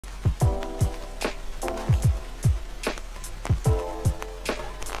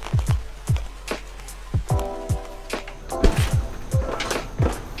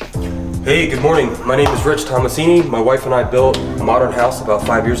Hey, good morning. My name is Rich Tomasini. My wife and I built a modern house about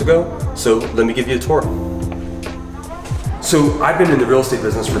 5 years ago, so let me give you a tour. So I've been in the real estate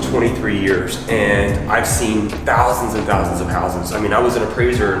business for 23 years and I've seen thousands and thousands of houses. I mean, I was an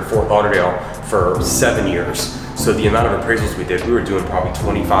appraiser in Fort Lauderdale for 7 years. So the amount of appraisals we were doing probably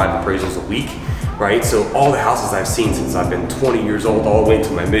 25 appraisals a week, right? So all the houses I've seen since I've been 20 years old all the way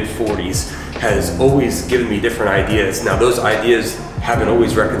into my mid 40s has always given me different ideas. Now those ideas haven't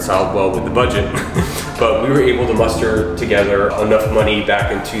always reconciled well with the budget, but we were able to muster together enough money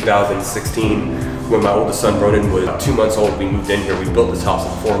back in 2016 when my oldest son Ronan was 2 months old. We moved in here, we built this house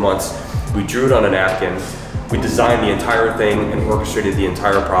in 4 months. We drew it on a napkin. We designed the entire thing and orchestrated the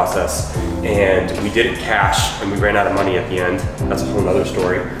entire process, and we did it cash and we ran out of money at the end. That's a whole nother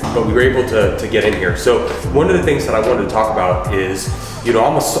story, but we were able to get in here. So one of the things that I wanted to talk about is, you know,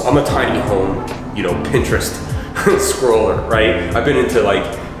 I'm a tiny home, you know, Pinterest scroller, right? I've been into like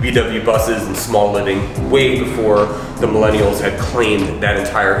VW buses and small living way before the millennials had claimed that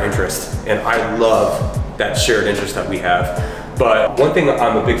entire interest, and I love that shared interest that we have. But one thing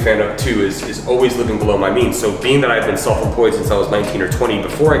I'm a big fan of too is always living below my means. So being that I've been self-employed since I was 19 or 20,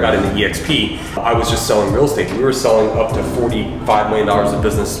 before I got into EXP, I was just selling real estate. We were selling up to $45 million of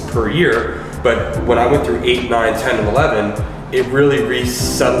business per year. But when I went through 8, 9, 10, and 11, it really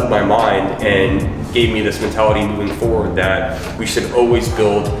resettled my mind and gave me this mentality moving forward that we should always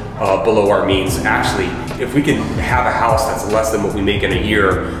build below our means. Actually, if we could have a house that's less than what we make in a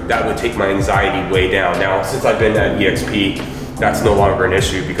year, that would take my anxiety way down. Now, since I've been at EXP, that's no longer an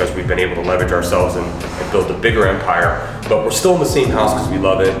issue because we've been able to leverage ourselves and build a bigger empire. But we're still in the same house because we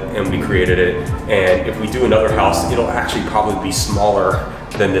love it and we created it. And if we do another house, it'll actually probably be smaller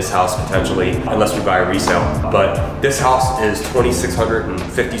than this house potentially, unless we buy a resale. But this house is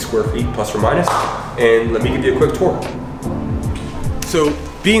 2,650 square feet plus or minus. And let me give you a quick tour. So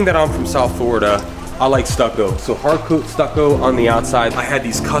being that I'm from South Florida, I like stucco. So hard coat stucco on the outside. I had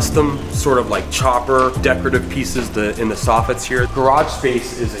these custom sort of like chopper decorative pieces in the soffits here. Garage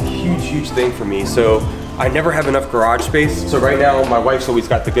space is a huge thing for me. So I never have enough garage space. So right now my wife's always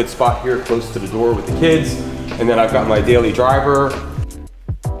got the good spot here close to the door with the kids. And then I've got my daily driver,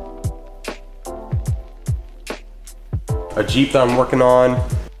 a Jeep that I'm working on.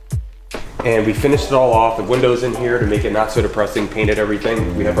 And we finished it all off, the windows in here to make it not so depressing, painted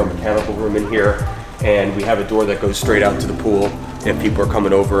everything. We have our mechanical room in here, and we have a door that goes straight out to the pool. If people are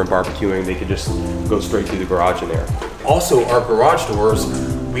coming over and barbecuing, they can just go straight through the garage in there. Also, our garage doors,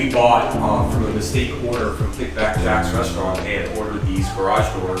 we bought from a mistake order from Kickback Jack's restaurant. They had ordered these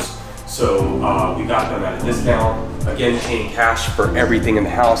garage doors. So we got them at a discount. Again, paying cash for everything in the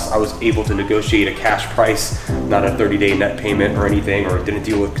house. I was able to negotiate a cash price, not a 30-day net payment or anything, or didn't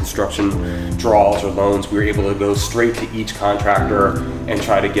deal with construction draws or loans. We were able to go straight to each contractor and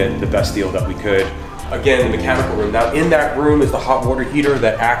try to get the best deal that we could. Again, the mechanical room. Now in that room is the hot water heater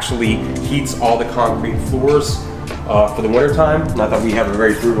that actually heats all the concrete floors for the winter time. Not that we have a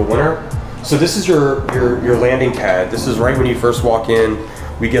very brutal winter. So this is your landing pad. This is right when you first walk in.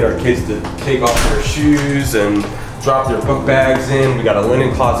 We get our kids to take off their shoes and drop their book bags in. We got a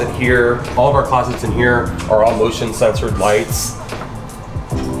linen closet here. All of our closets in here are all motion sensored lights.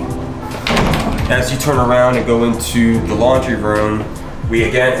 As you turn around and go into the laundry room, we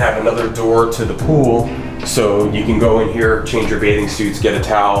again have another door to the pool. So you can go in here, change your bathing suits, get a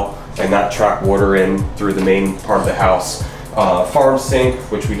towel, and not trap water in through the main part of the house. Farm sink,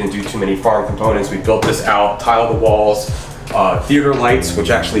 which we didn't do too many farm components. We built this out, tiled the walls. Theater lights, which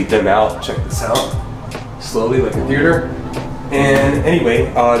actually dim out. Check this out. Slowly, like a theater. And anyway,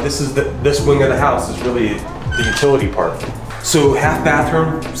 this wing of the house is really the utility part. So half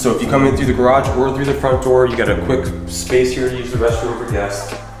bathroom. So if you come in through the garage or through the front door, you got a quick space here to use the restroom for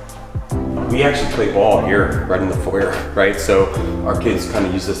guests. We actually play ball here, right in the foyer, right? So our kids kind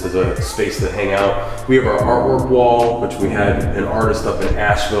of use this as a space to hang out. We have our artwork wall, which we had an artist up in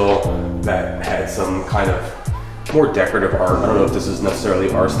Asheville that had some kind of more decorative art. I don't know if this is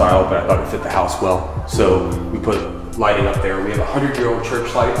necessarily our style, but I thought it fit the house well. So we put lighting up there. We have 100-year-old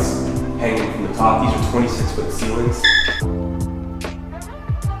church lights hanging from the top. These are 26-foot ceilings.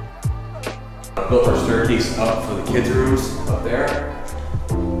 I built our staircase up for the kids' rooms up there.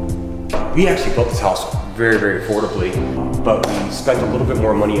 We actually built this house very affordably, but we spent a little bit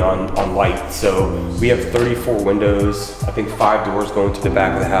more money on light. So we have 34 windows, I think 5 doors going to the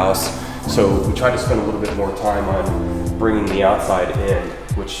back of the house. So we tried to spend a little bit more time on bringing the outside in,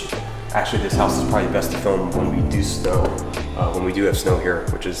 which actually this house is probably best to film when we do snow, when we do have snow here,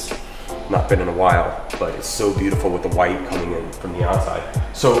 which has not been in a while, but it's so beautiful with the white coming in from the outside.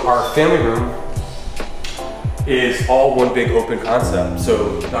 So our family room is all one big open concept.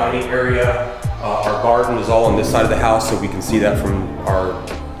 So dining area, our garden is all on this side of the house, so we can see that from our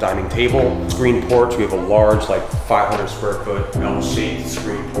dining table. Screen porch, we have a large, like 500 square foot L-shaped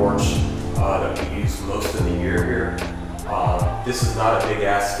screen porch that we use most of the year here. This is not a big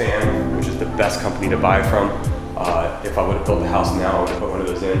ass fan, which is the best company to buy from. If I would have built a house now, I would have put one of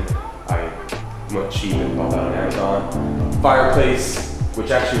those in. I went cheap and bought that on Amazon. Fireplace, which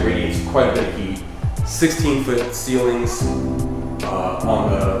actually radiates quite a bit of heat. 16-foot ceilings on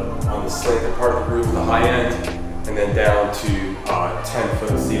the slanted part of the roof, the high end, and then down to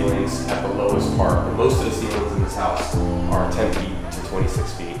 10-foot ceilings at the lowest part. And most of the ceilings in this house are 10 feet to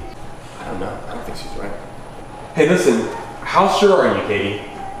 26 feet. I don't know. I don't think she's right. Hey, listen. How sure are you, Katie?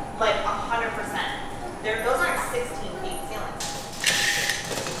 Like 100%. Those aren't 16 feet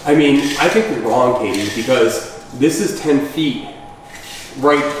ceilings. I mean, I think you're wrong, Katie, because this is 10 feet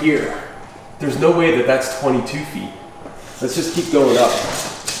right here. There's no way that that's 22 feet. Let's just keep going up.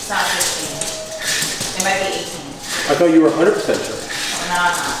 It's not 16. It might be 18. I thought you were 100% sure. No,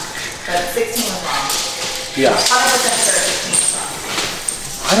 I'm not. But 16 was wrong. Yeah. 100% sure 16 is wrong.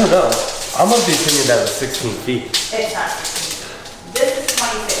 I don't know. I'm of the opinion that it's 16 feet. It's not 16 feet. This is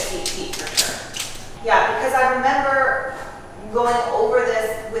 26 feet for sure. Yeah, because I remember going over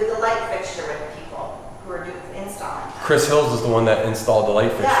this with the light fixture with the people who were installing. Chris Hills is the one that installed the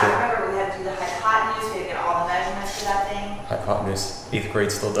light fixture. Yeah, I remember we had to do the hypotenuse, we had to get all the measurements for that thing. Hypotenuse, 8th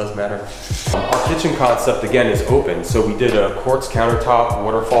grade still does matter. Our kitchen concept again is open. So we did a quartz countertop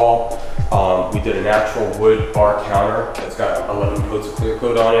waterfall. We did a natural wood bar counter that's got 11 coats of clear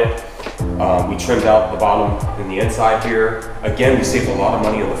coat on it. We trimmed out the bottom and the inside here. Again, we saved a lot of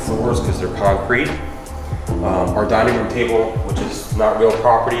money on the floors because they're concrete. Our dining room table, which is not real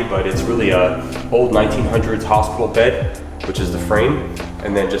property, but it's really a old 1900s hospital bed, which is the frame,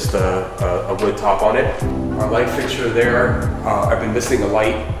 and then just a wood top on it. Our light fixture there, I've been missing a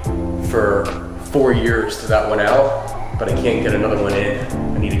light for 4 years till that went out, but I can't get another one in.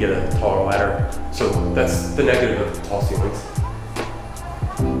 I need to get a taller ladder. So that's the negative of the tall ceilings.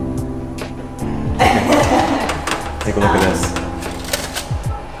 Take a look at this.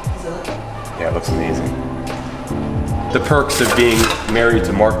 Does it look good? Yeah, it looks amazing. The perks of being married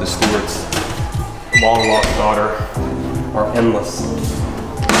to Martha Stewart's long lost daughter are endless.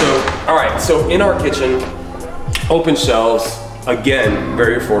 So, all right, so in our kitchen, open shelves, again,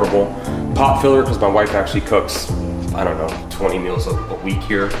 very affordable. Pot filler, because my wife actually cooks, I don't know, 20 meals a week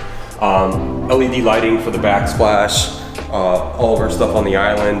here. LED lighting for the backsplash. All of our stuff on the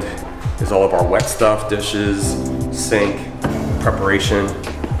island is all of our wet stuff, dishes, sink, preparation.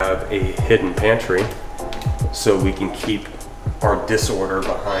 We have a hidden pantry so we can keep our disorder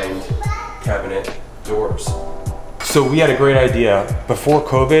behind cabinet doors. So we had a great idea. Before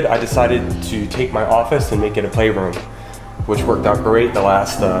COVID, I decided to take my office and make it a playroom, which worked out great the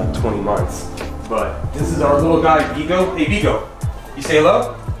last 20 months. But this is our little guy, Vigo. Hey, Vigo, you say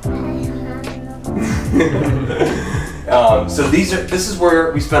hello? So this is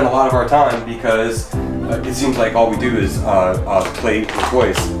where we spend a lot of our time because it seems like all we do is play with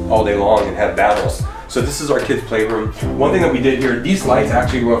toys all day long and have battles. So this is our kids' playroom. One thing that we did here, these lights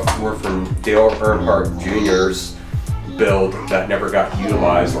actually were from Dale Earnhardt Jr.'s build that never got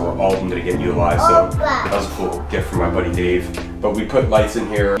utilized, or all of them didn't get utilized, so that was a cool gift from my buddy Dave. But we put lights in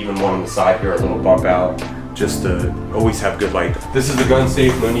here, even one on the side here, a little bump out, just to always have good light. This is the gun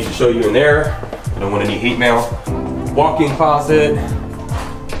safe, no need to show you in there. I don't want any hate mail. Walk-in closet,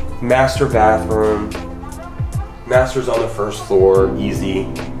 master bathroom, master's on the first floor,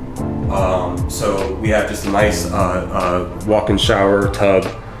 easy. So we have just a nice walk-in shower, tub,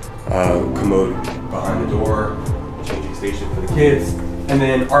 commode behind the door, changing station for the kids. And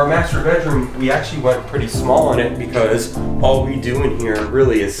then our master bedroom, we actually went pretty small on it because all we do in here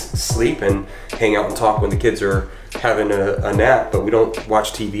really is sleep and hang out and talk when the kids are having a nap, but we don't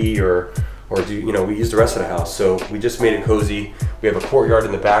watch TV or do, you know, we use the rest of the house. So we just made it cozy. We have a courtyard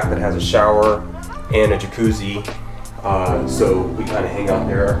in the back that has a shower and a jacuzzi. So we kind of hang out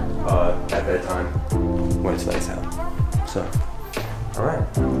there at bedtime when it's nice out. So, all right.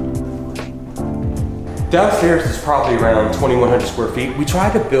 Downstairs is probably around 2,100 square feet. We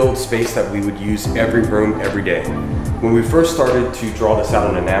tried to build space that we would use every room, every day. When we first started to draw this out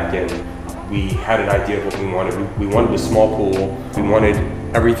on a napkin, we had an idea of what we wanted. We wanted a small pool. We wanted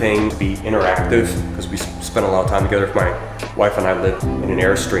everything to be interactive because we spent a lot of time together. If my wife and I lived in an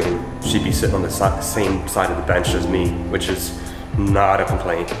Airstream, she'd be sitting on the same side of the bench as me, which is not a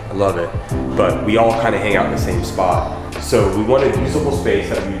complaint. I love it. But we all kind of hang out in the same spot. So we wanted usable space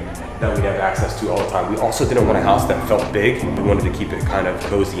that we that we'd have access to all the time. We also didn't want a house that felt big. We wanted to keep it kind of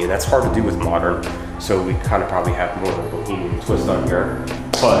cozy, and that's hard to do with modern. So we kind of probably have more of a bohemian twist on here.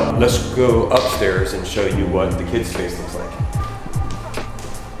 But let's go upstairs and show you what the kids' space looks like.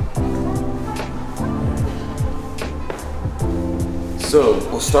 So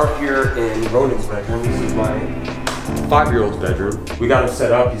we'll start here in Ronan's bedroom. This is my 5-year-old's bedroom. We got him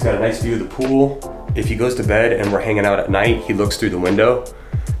set up. He's got a nice view of the pool. If he goes to bed and we're hanging out at night, he looks through the window.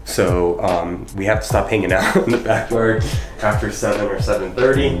 So we have to stop hanging out in the backyard after 7 or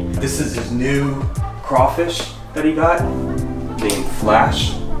 7:30. This is his new crawfish that he got, named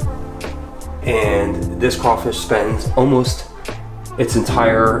Flash. And this crawfish spends almost its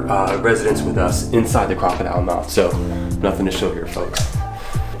entire residence with us inside the crocodile mouth. So nothing to show here, folks.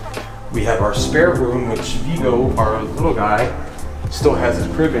 We have our spare room, which Vigo, our little guy, still has his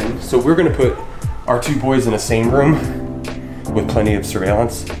crib in. So we're gonna put our 2 boys in the same room with plenty of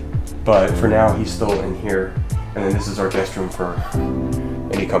surveillance. But for now, he's still in here. And then this is our guest room for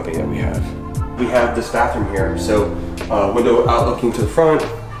any company that we have. We have this bathroom here. So window out looking to the front,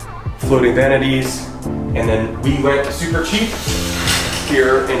 floating vanities. And then we went super cheap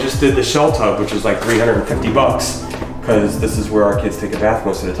here and just did the shell tub, which is like 350 bucks, because this is where our kids take a bath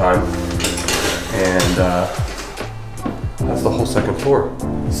most of the time. And that's the whole second floor.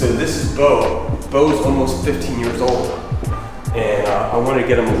 So this is Bo. Bo's almost 15 years old. And I want to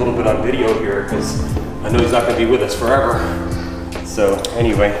get him a little bit on video here because I know he's not going to be with us forever. So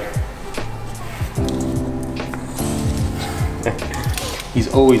anyway, he's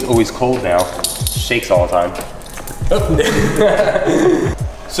always cold now. Shakes all the time.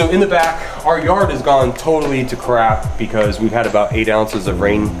 So in the back, our yard has gone totally to crap because we've had about 8 ounces of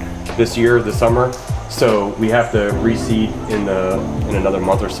rain this year, this summer. So we have to reseed in another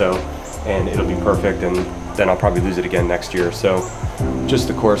month or so, and it'll be perfect. And then I'll probably lose it again next year. So just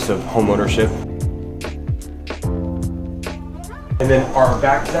the course of home ownership. And then our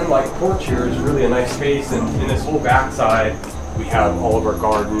back zen-like porch here is really a nice space. And in this whole back side, we have all of our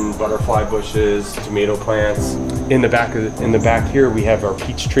garden, butterfly bushes, tomato plants. In the back here, we have our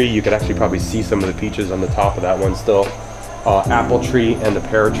peach tree. You could actually probably see some of the peaches on the top of that one still. Apple tree and the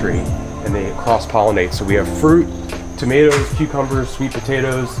pear tree, and they cross-pollinate. So we have fruit, tomatoes, cucumbers, sweet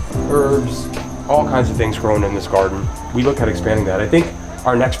potatoes, herbs, all kinds of things grown in this garden. We look at expanding that. I think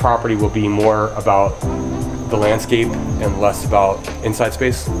our next property will be more about the landscape and less about inside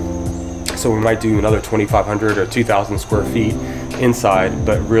space. So we might do another 2,500 or 2,000 square feet inside,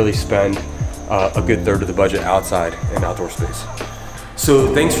 but really spend a good third of the budget outside in outdoor space.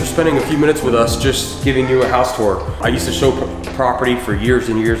 So thanks for spending a few minutes with us just giving you a house tour. I used to show property for years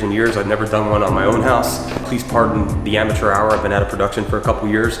and years and years. I'd never done one on my own house. Please pardon the amateur hour. I've been out of production for a couple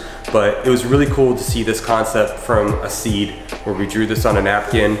years, but it was really cool to see this concept from a seed where we drew this on a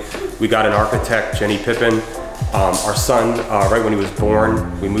napkin. We got an architect, Jenny Pippin. Our son, right when he was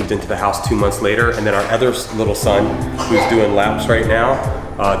born, we moved into the house 2 months later, and then our other little son, who's doing laps right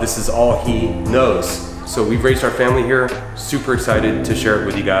now, this is all he knows. So we've raised our family here, super excited to share it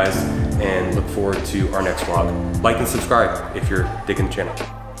with you guys, and look forward to our next vlog. Like and subscribe if you're digging the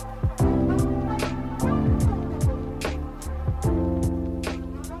channel.